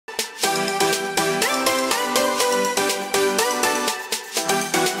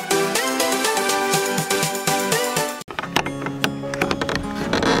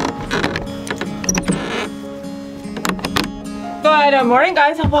Good morning,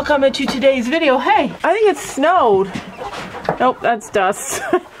 guys, and welcome to today's video. Hey, I think it snowed. Nope, that's dust.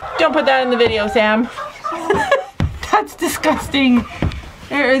 Don't put that in the video, Sam. That's disgusting.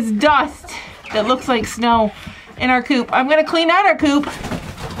 There is dust that looks like snow in our coop. I'm gonna clean out our coop,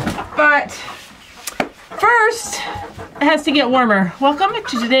 but first, it has to get warmer. Welcome to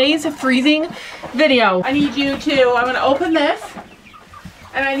today's freezing video. I need you to, I'm gonna open this,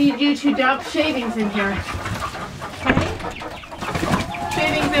 and I need you to dump shavings in here. Okay?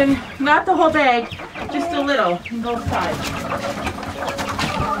 Shavings in, not the whole bag, just a little on both sides.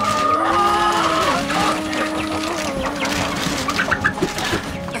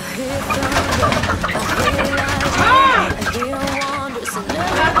 Ah! I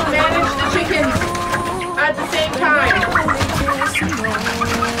have to manage the chickens at the same time.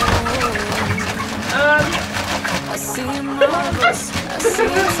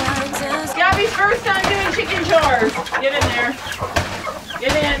 Gabby's first time doing chicken chores. Get in there.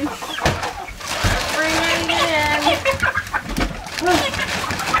 Get in. Bring it in.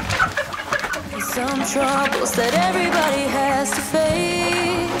 Some troubles that everybody has to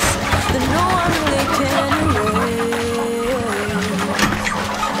face, that no one really can erase,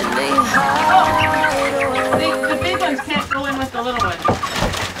 and they hide away. The big ones can't go in with the little ones.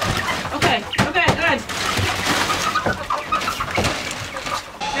 Okay, good.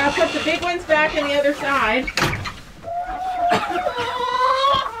 Now put the big ones back on the other side.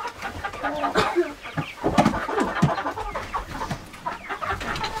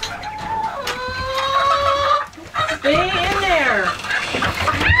 Stay in there.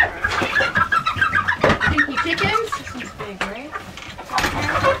 Stinky chickens. This one's big, right?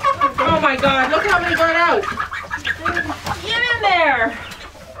 Oh my God, look how many got out. Get in there.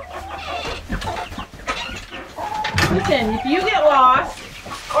 Listen, if you get lost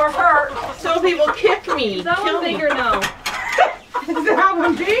or hurt, Sophie will kick me. Is that one big or no? Is that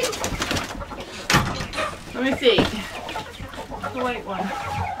one big? Let me see. The white one.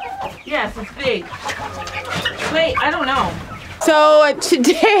 Yes, it's big. Wait, I don't know. So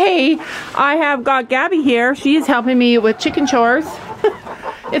today I have got Gabby here. She's helping me with chicken chores.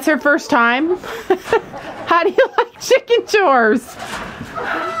 It's her first time. How do you like chicken chores?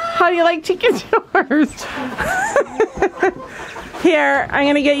 How do you like chicken chores? Here, I'm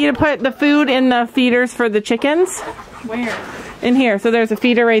gonna get you to put the food in the feeders for the chickens. Where? In here. So there's a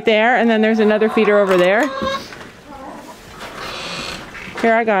feeder right there, and then there's another feeder over there.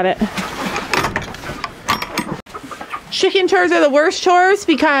 Here, I got it. Chicken chores are the worst chores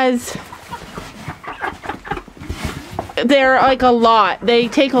because they're like a lot. They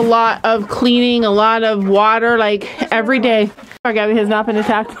take a lot of cleaning, a lot of water, like every day. Our Gabby has not been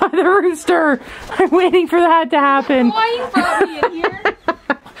attacked by the rooster. I'm waiting for that to happen. Why you brought me in here?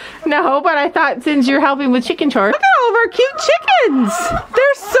 No, but I thought since you're helping with chicken chores, look at all of our cute chickens.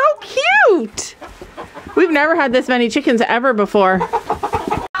 They're so cute. We've never had this many chickens ever before.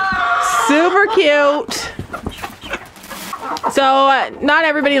 Super cute. So not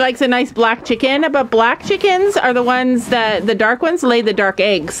everybody likes a nice black chicken, but black chickens are the ones that, the dark ones lay the dark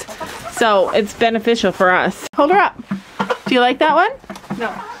eggs. So it's beneficial for us. Hold her up. Do you like that one? No.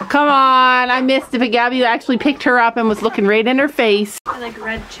 Come on, I missed it, but Gabby actually picked her up and was looking right in her face. I like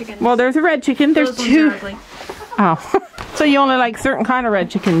red chicken. Well, there's a red chicken. There's two. Oh, so you only like certain kind of red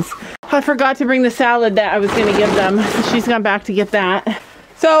chickens. I forgot to bring the salad that I was going to give them. So she's gone back to get that.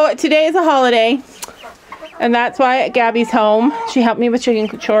 So today is a holiday. And that's why Gabby's home. She helped me with chicken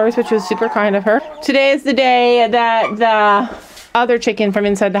chores, which was super kind of her. Today is the day that the other chicken from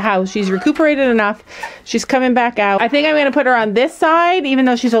inside the house, she's recuperated enough. She's coming back out. I think I'm going to put her on this side, even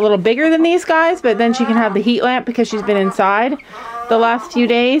though she's a little bigger than these guys, but then she can have the heat lamp because she's been inside the last few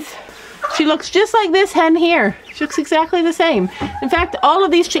days. She looks just like this hen here. She looks exactly the same. In fact, all of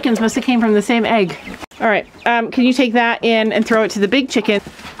these chickens must have came from the same egg. All right, can you take that in and throw it to the big chicken?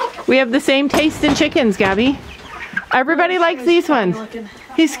 We have the same taste in chickens, Gabby. Everybody likes these ones.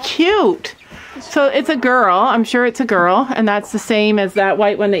 He's cute. So it's a girl. I'm sure it's a girl. And that's the same as that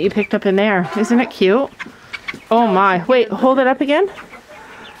white one that you picked up in there. Isn't it cute? Oh my. Wait, hold it up again.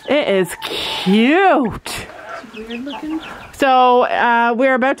 It is cute. Weird looking. So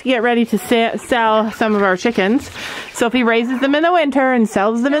we're about to get ready to sell some of our chickens. Sophie raises them in the winter and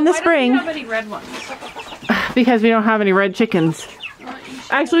sells them in the spring. Why don't you have any red ones? Because we don't have any red chickens.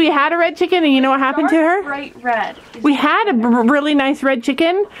 Actually, we had a red chicken, and you know what happened to her? Bright red. We had a really nice red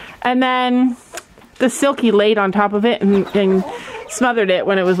chicken, and then the Silky laid on top of it and smothered it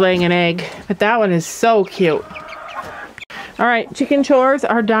when it was laying an egg. But that one is so cute. All right, chicken chores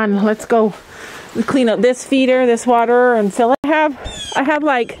are done. Let's go. We clean up this feeder, this water, and fill it. I have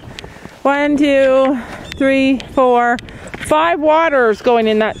like 1, 2, 3, 4, 5 waters going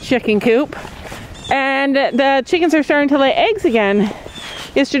in that chicken coop. And the chickens are starting to lay eggs again.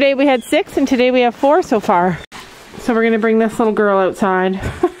 Yesterday we had 6 and today we have 4 so far. So we're gonna bring this little girl outside.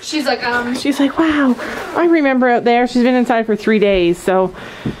 She's like, She's like, wow, I remember out there. She's been inside for 3 days, so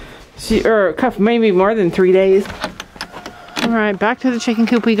or maybe more than 3 days. All right, back to the chicken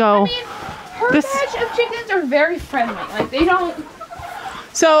coop we go. I mean, her batch of chickens are very friendly. Like, they don't...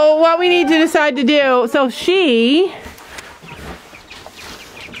 So what we need to decide to do, so she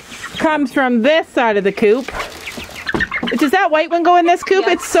comes from this side of the coop. Does that white one go in this coop?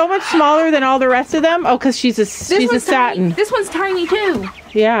 Yes. It's so much smaller than all the rest of them. Oh, because she's a satin. Tiny. This one's tiny too.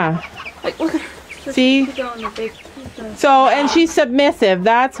 Yeah. Like, look at her. See? So, and she's submissive.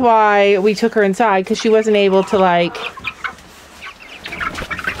 That's why we took her inside, because she wasn't able to, like...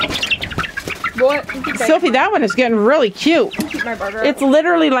 What? Sophie, that one is getting really cute. Keep my burger. It's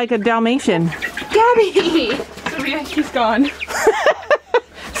literally like a Dalmatian. Gabby! Sophie, she's gone.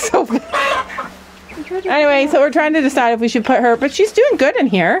 Sophie. Anyway, so we're trying to decide if we should put her, but she's doing good in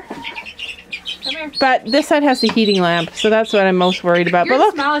here. Come here. But this side has the heating lamp, so that's what I'm most worried about. Your But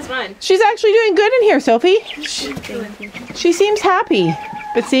look, smile is fun. she's actually doing good in here, Sophie. She seems happy.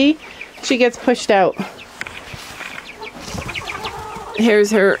 But see, she gets pushed out. Here's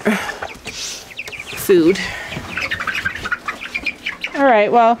her food. All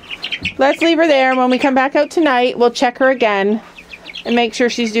right, well, let's leave her there. When we come back out tonight, we'll check her again and make sure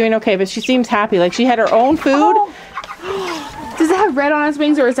she's doing okay. But she seems happy. Like, she had her own food. Oh. Does it have red on his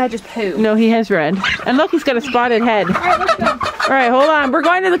wings, or is that just poo? No, he has red. And look, he's got a spotted head. All right, let's go. All right, hold on. We're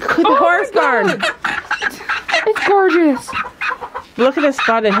going to the horse barn. It's gorgeous. Look at his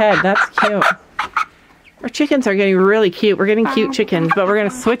spotted head. That's cute. Our chickens are getting really cute. We're getting cute chickens, but we're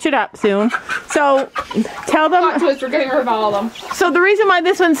going to switch it up soon. So, tell them... We're getting rid of all of them. So, the reason why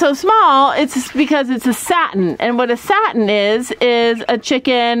this one's so small, it's because it's a satin. And what a satin is a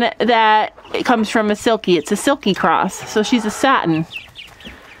chicken that comes from a silky. It's a silky cross. So, she's a satin.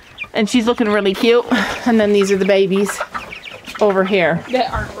 And she's looking really cute. And then these are the babies over here.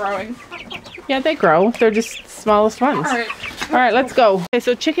 That aren't growing. Yeah, they grow. They're just the smallest ones. All right, let's go. Okay,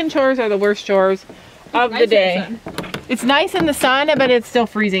 so chicken chores are the worst chores of the day. It's nice in the sun, but it's still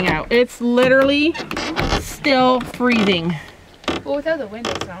freezing out. It's literally still freezing. Well, without the wind,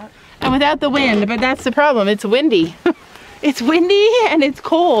 it's not. And without the wind, but that's the problem. It's windy. It's windy and it's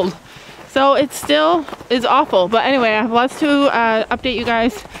cold. So it still is awful. But anyway, I have lots to update you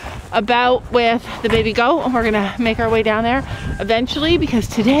guys about with the baby goat. And we're gonna make our way down there eventually, because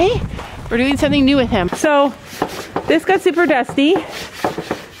today we're doing something new with him. So this got super dusty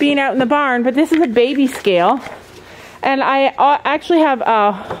being out in the barn, but this is a baby scale. And I actually have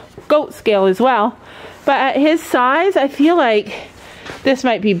a goat scale as well. But at his size, I feel like this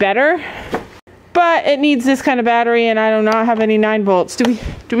might be better. But it needs this kind of battery, and I do not have any 9 volts. Do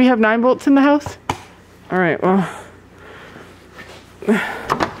we have 9 volts in the house? All right, well.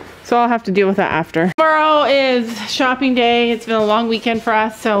 So I'll have to deal with that after. Tomorrow is shopping day. It's been a long weekend for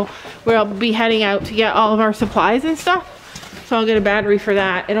us, so we'll be heading out to get all of our supplies and stuff. So I'll get a battery for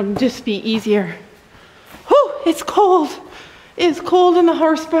that. It'll just be easier. Whew, it's cold. It's cold in the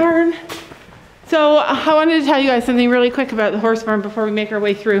horse barn. So I wanted to tell you guys something really quick about the horse barn before we make our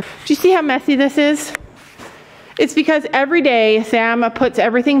way through. Do you see how messy this is? It's because every day Sam puts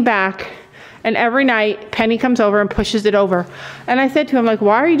everything back, and every night Penny comes over and pushes it over. And I said to him, like,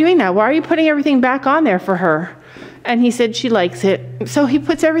 why are you doing that? Why are you putting everything back on there for her? And he said she likes it. So he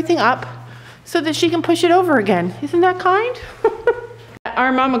puts everything up so that she can push it over again. Isn't that kind?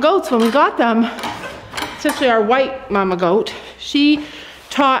 Our mama goats, when we got them, especially our white mama goat, she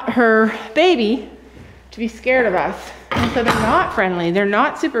taught her baby to be scared of us. And so they're not friendly. They're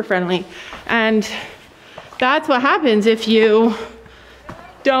not super friendly. And that's what happens if you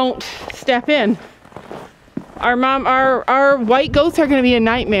don't step in. Our white goats are gonna be a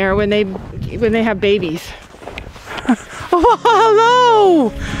nightmare when they have babies. Oh,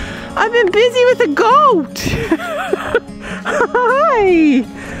 hello! I've been busy with a goat. Hi!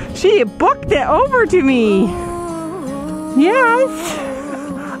 She booked it over to me. Yes.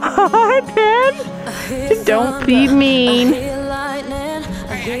 Hi, Pen. Don't be mean.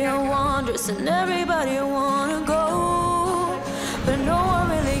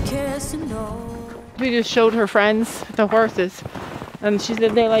 We just showed her friends the horses, and she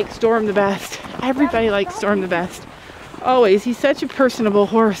said they like Storm the best. Everybody likes Storm the best. Always. He's such a personable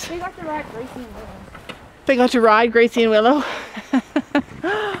horse. They got to ride Gracie and Willow. They got to ride Gracie and Willow.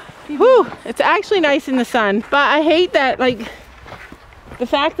 Whew, it's actually nice in the sun, but I hate that, like, the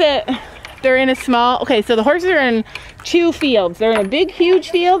fact that They're in a small, okay, so the horses are in 2 fields. They're in a big, huge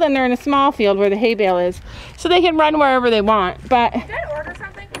field, and they're in a small field where the hay bale is. So they can run wherever they want, but... Did I order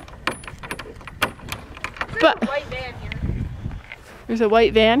something? But There's a white van here. There's a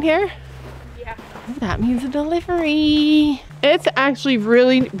white van here? Yeah. Oh, that means a delivery. It's actually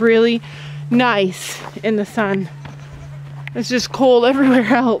really, really nice in the sun. It's just cold everywhere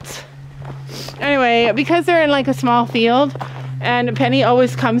else. Anyway, because they're in like a small field, and Penny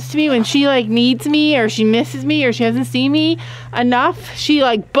always comes to me when she like needs me or she misses me or she hasn't seen me enough, she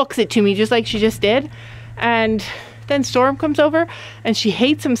like books it to me just like she just did. And then Storm comes over and she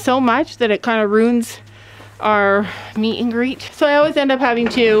hates him so much that it kind of ruins our meet and greet. So I always end up having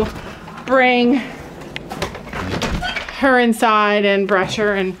to bring her inside and brush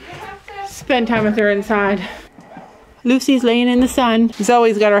her and spend time with her inside. Lucy's laying in the sun.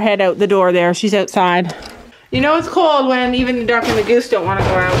 Zoe's got her head out the door there. She's outside. You know it's cold when even the duck and the goose don't want to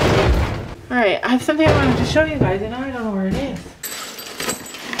go out. Alright, I have something I wanted to show you guys and I don't know where it is.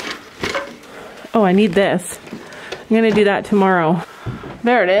 Oh, I need this. I'm going to do that tomorrow.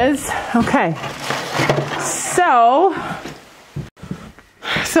 There it is. Okay. So,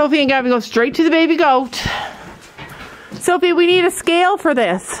 Sophie and Gabby go straight to the baby goat. Sophie, we need a scale for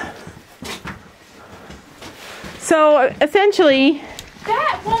this. So, essentially...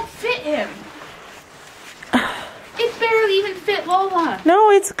 That won't fit him. It barely even fit Lola.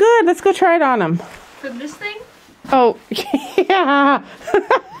 No, it's good. Let's go try it on him. For this thing? Oh, yeah.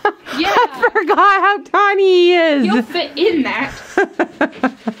 Yeah. I forgot how tiny he is. He'll fit in that.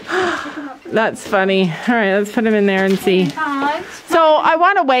 That's funny. All right, let's put him in there and see. So I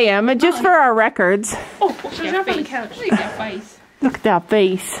want to weigh him just for our records. Oh, there's nothing on the couch. Look at that face. Look at that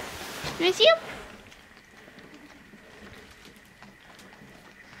face. Can I see him?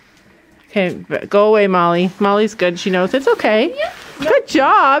 Okay, go away, Molly. Molly's good. She knows it's okay. Yeah. Good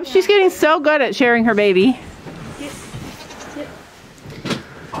job. She's getting so good at sharing her baby.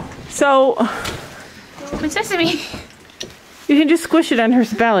 So, Sesame. you can just squish it on her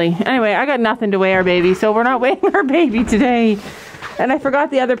belly. Anyway, I got nothing to weigh our baby, so we're not weighing our baby today. And I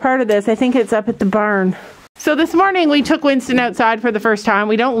forgot the other part of this. I think it's up at the barn. So this morning we took Winston outside for the first time.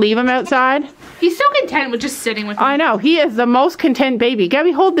 We don't leave him outside. He's so content with just sitting with me. I know. He is the most content baby.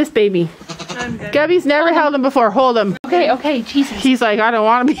 Gabby, hold this baby. I'm good. Gabby's never held him before. Hold him. Okay, Jesus. He's like, I don't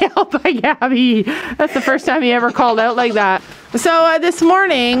want to be held by Gabby. That's the first time he ever called out like that. So this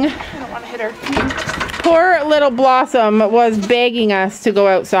morning, I don't want to hit her. poor little Blossom was begging us to go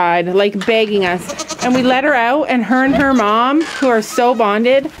outside, like begging us. And we let her out, and her mom, who are so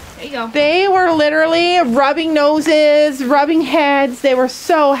bonded, There you go. they were literally rubbing noses, rubbing heads. They were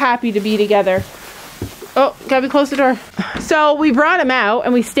so happy to be together. Oh, Gabby, close the door. So we brought him out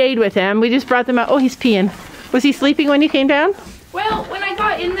and we stayed with him. We just brought them out. Oh, he's peeing. Was he sleeping when you came down? Well, when I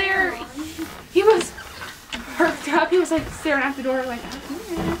got in there, he was perked up. He was like staring at the door like,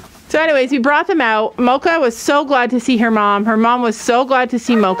 So anyways, we brought them out. Mocha was so glad to see her mom. Her mom was so glad to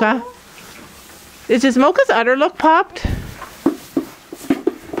see Mocha. Is just Mocha's udder look popped? no,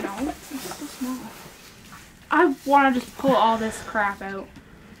 it's so small. I want to just pull all this crap out.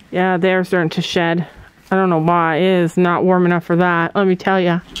 Yeah, they're starting to shed. I don't know why. It is not warm enough for that, let me tell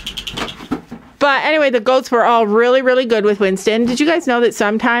you. But anyway, the goats were all really, really good with Winston. Did you guys know that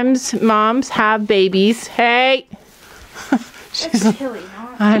sometimes moms have babies? Hey! It's chilly,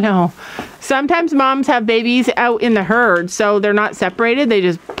 not. I know. Sometimes moms have babies out in the herd, so they're not separated. They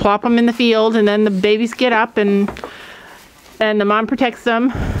just plop them in the field, and then the babies get up, and the mom protects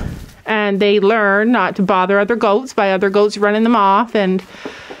them. And they learn not to bother other goats by other goats running them off. And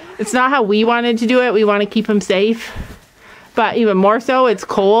it's not how we wanted to do it. We want to keep him safe. But even more so, it's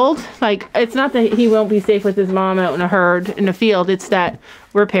cold. Like, it's not that he won't be safe with his mom out in a herd in a field. It's that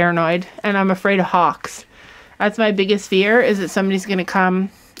we're paranoid. And I'm afraid of hawks. That's my biggest fear, is that somebody's going to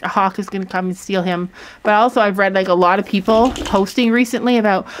come, a hawk is going to come and steal him. But also, I've read like a lot of people posting recently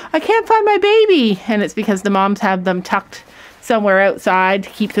about, I can't find my baby. And it's because the moms have them tucked somewhere outside to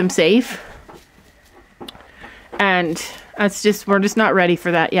keep them safe. And that's just, we're just not ready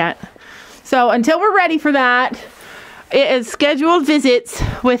for that yet. So until we're ready for that, it is scheduled visits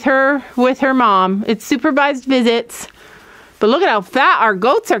with her mom. It's supervised visits. But look at how fat our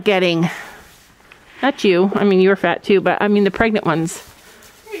goats are getting. Not you. I mean, you're fat too, but I mean the pregnant ones.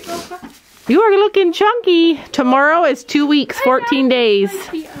 You are looking chunky. Tomorrow is 2 weeks, 14 days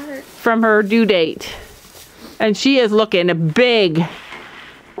from her due date. And she is looking big.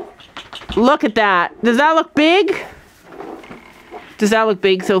 Look at that. Does that look big? Does that look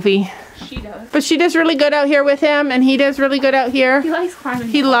big, Sophie? She does. But she does really good out here with him, and he does really good out here. He likes climbing.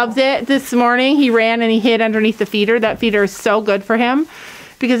 He loves it. This morning, he ran and he hid underneath the feeder. That feeder is so good for him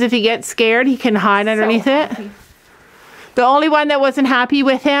because if he gets scared, he can hide underneath it. The only one that wasn't happy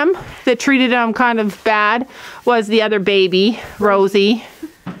with him, that treated him kind of bad, was the other baby, Rosie,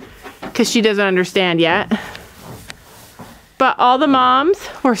 because she doesn't understand yet. But all the moms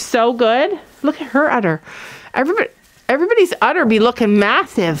were so good. Look at her udder. Everybody's udder be looking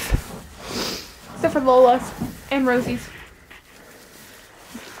massive. Except for Lola's and Rosie's.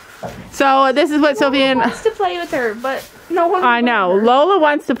 So this is what Sophia wants to play with her, but no one. I know. Lola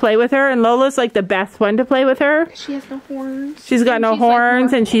wants to play with her, and Lola's like the best one to play with her. She has no horns. She's got no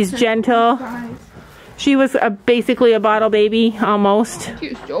horns, and she's gentle. She was basically a bottle baby, almost.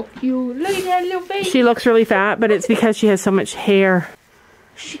 She's so cute. Look at that little baby. She looks really fat, but it's because she has so much hair.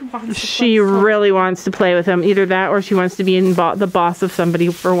 She really wants to play with him. Either that, or she wants to be the boss of somebody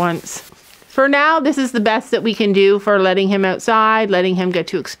for once. For now, this is the best that we can do for letting him outside, letting him get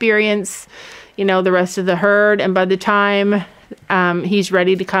to experience, you know, the rest of the herd. And by the time he's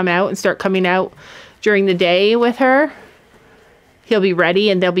ready to come out and start coming out during the day with her, he'll be ready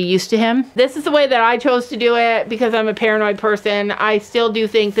and they'll be used to him. This is the way that I chose to do it because I'm a paranoid person. I still do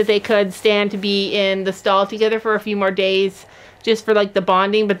think that they could stand to be in the stall together for a few more days just for like the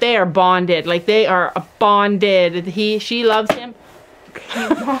bonding, but they are bonded. Like they are bonded. She loves him.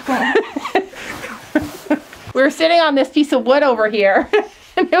 We were sitting on this piece of wood over here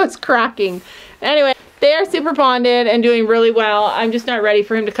and it was cracking. Anyway, they are super bonded and doing really well. I'm just not ready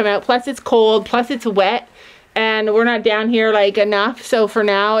for him to come out. Plus it's cold, plus it's wet, and we're not down here like enough. So for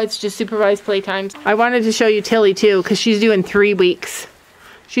now, it's just supervised playtimes. I wanted to show you Tilly too, because she's doing 3 weeks.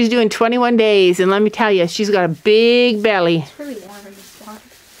 She's doing 21 days, and let me tell you, she's got a big belly. It's really warm in this spot.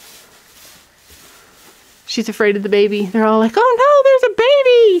 She's afraid of the baby. They're all like, oh no, there's a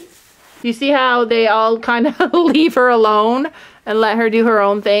baby. You see how they all kind of leave her alone and let her do her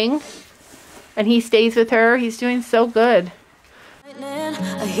own thing? And he stays with her. He's doing so good.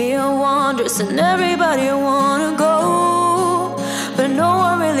 I hear wonders and everybody wanna go, but no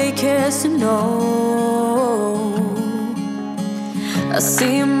one really cares to know. I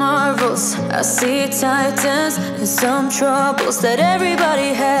see marvels, I see titans, and some troubles that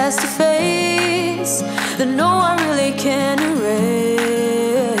everybody has to face, that no one really can erase,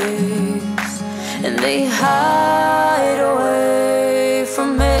 and they hide away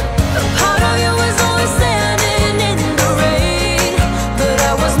from it. A part of you is always standing in the rain, but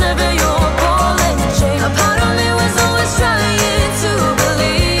I was never your ball and chain. A part of me was always trying to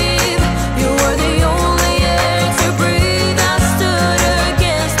believe you were the only air to breathe. I stood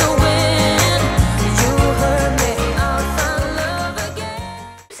against the wind, you hurt me, I'll find love again.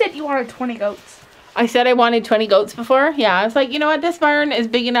 You said you wanted 20 goats. I said I wanted 20 goats before. Yeah, I was like, you know what? This barn is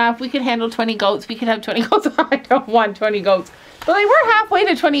big enough. We could handle 20 goats. We could have 20 goats. I don't want 20 goats. But like, we're halfway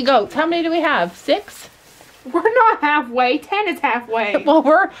to 20 goats. How many do we have? 6? We're not halfway. 10 is halfway. Well,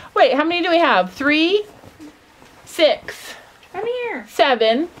 wait, how many do we have? 3, 6. Come here.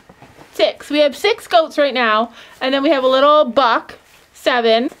 7, 6. We have 6 goats right now. And then we have a little buck,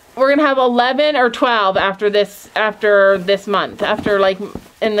 7. We're going to have 11 or 12 after this month. After like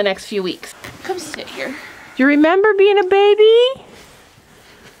in the next few weeks. Come sit here. Do you remember being a baby?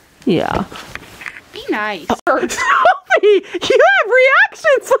 Yeah. Be nice. Sophie, you have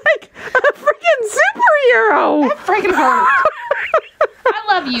reactions like a freaking superhero. That freaking hurt. I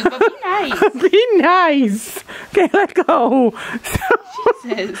love you, but be nice. Be nice. Okay, let go.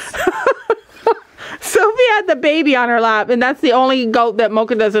 Jesus. Sophie had the baby on her lap, and that's the only goat that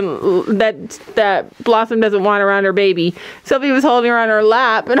Mocha doesn't, that Blossom doesn't want around her baby. Sophie was holding her on her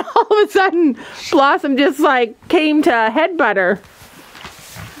lap, and all of a sudden, Blossom just like came to headbutt her.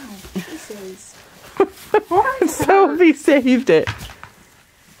 Oh, Sophie saved it.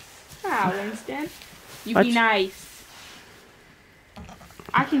 Ah, Winston. You Watch. be nice.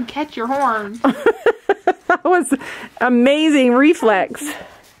 I can catch your horn. That was amazing reflex.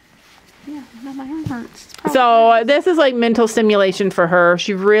 Yeah, no, my arm hurts. So this is like mental stimulation for her.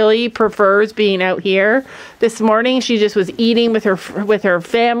 She really prefers being out here. This morning she just was eating with her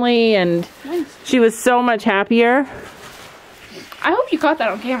family, and she was so much happier. I hope you caught that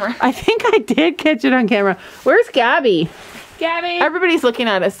on camera. I think I did catch it on camera. Where's Gabby? Gabby. Everybody's looking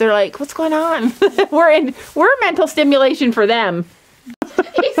at us. They're like, what's going on? we're mental stimulation for them.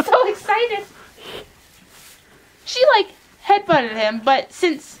 He's so excited. She like headbutted him, but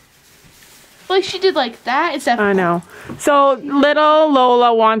since like she did like that instead of... I know. So little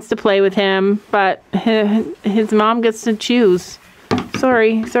Lola wants to play with him, but his mom gets to choose.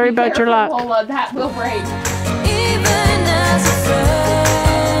 Sorry about your luck. Lola, that will break. Even as a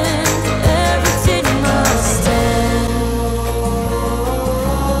friend, everything must end.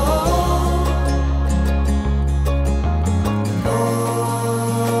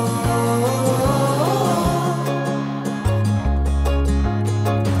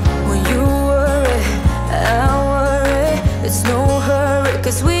 worry,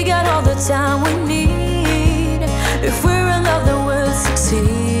 'cause we got all the time we need. If we're in love, then we'll succeed.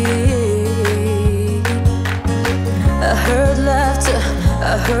 I heard laughter,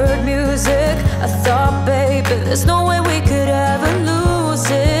 I heard music. I thought, baby, there's no way we could ever lose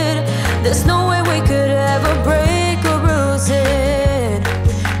it. There's no way we could ever break or bruise it.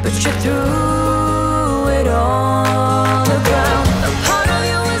 But you threw it on the ground. A part of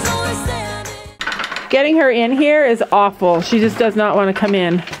you is always standing. Getting her in here is awful. She just does not want to come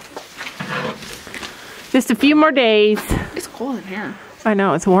in. Just a few more days. It's cold in here. I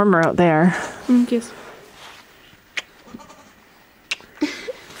know, it's warmer out there. Kiss.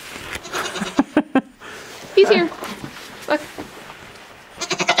 He's here. Look.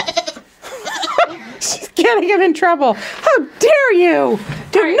 She's getting him in trouble. How dare you?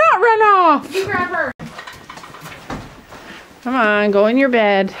 Do not run off. You grab her. Come on, go in your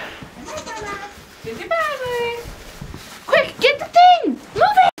bed. Goodbye. Quick, get the thing.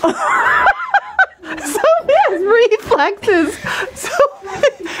 Move it. Sophia's reflexes.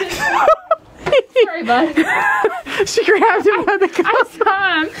 Sorry, bud. She grabbed him by the I collar.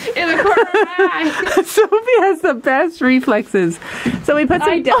 saw him in the corner of my eye. Sophie has the best reflexes. So we put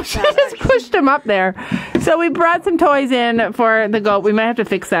some. She just pushed him up there. So we brought some toys in for the goat. We might have to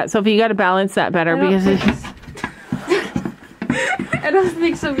fix that. Sophie, you got to balance that better because I don't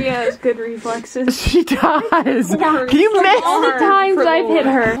think Sophia has good reflexes. she does. You missed All the times I've hit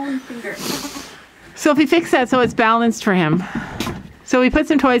her. Sophie, fix that so it's balanced for him. So we put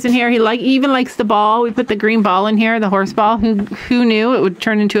some toys in here. He even likes the ball. We put the green ball in here, the horse ball. Who knew it would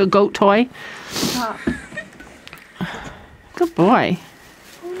turn into a goat toy? Good boy.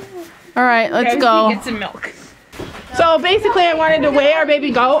 All right, let's go. Get some milk. So basically, I wanted to weigh our baby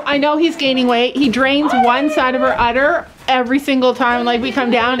goat. I know he's gaining weight. He drains one side of her udder every single time. Like we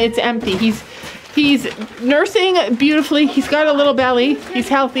come down, it's empty. He's nursing beautifully. He's got a little belly. He's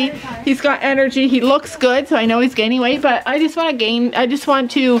healthy. He's got energy. He looks good, so I know he's gaining weight. But I just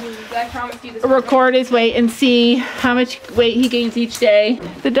want to record his weight and see how much weight he gains each day.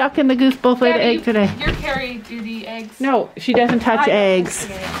 The duck and the goose both laid an egg today. You're carry duty eggs. No, she doesn't touch eggs.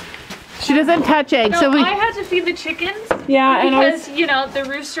 She doesn't touch eggs. No, So we. I had to feed the chickens. Yeah, and because you know the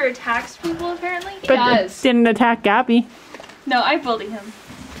rooster attacks people apparently. but it didn't attack Gabby. No, I bully him.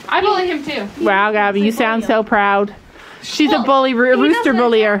 I bully him too. Wow, Gabby, you sound so proud. She's a bully, rooster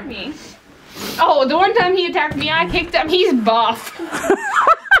bullier. Me. Oh, the one time he attacked me, I kicked him. He's buff.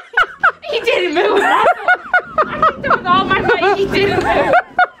 He didn't move. I kicked him with all my might. He didn't move.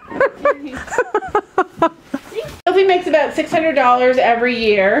 Sophie makes about $600 every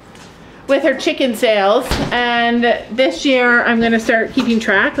year with her chicken sales, and this year I'm going to start keeping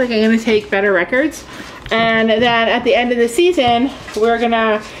track. Like, I'm going to take better records, and then at the end of the season we're going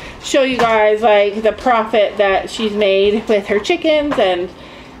to show you guys like the profit that she's made with her chickens and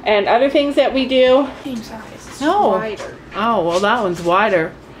other things that we do. No. Wider. Oh, well, that one's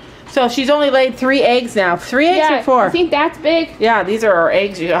wider. So she's only laid 3 eggs now. 3 eggs or 4? I think that's big. Yeah, these are our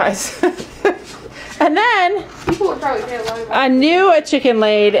eggs, you guys. And then People would probably pay a lot of money. I knew a chicken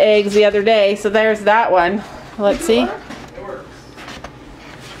laid eggs the other day, so there's that one. Let's see.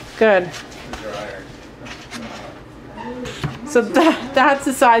 Good. So that's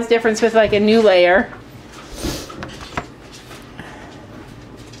the size difference with like a new layer.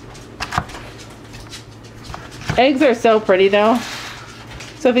 Eggs are so pretty though.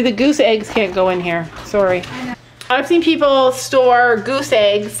 Sophie, the goose eggs can't go in here. Sorry. I've seen people store goose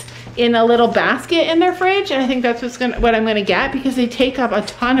eggs in a little basket in their fridge, and I think that's what I'm gonna get because they take up a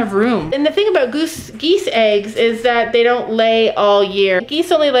ton of room. And the thing about geese eggs is that they don't lay all year.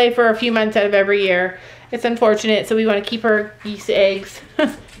 Geese only lay for a few months out of every year. It's unfortunate, so we want to keep our geese eggs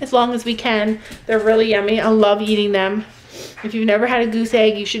as long as we can. They're really yummy. I love eating them. If you've never had a goose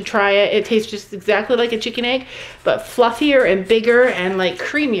egg, you should try it. It tastes just exactly like a chicken egg, but fluffier and bigger and like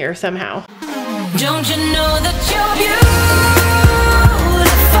creamier somehow. Don't you know that you're beautiful?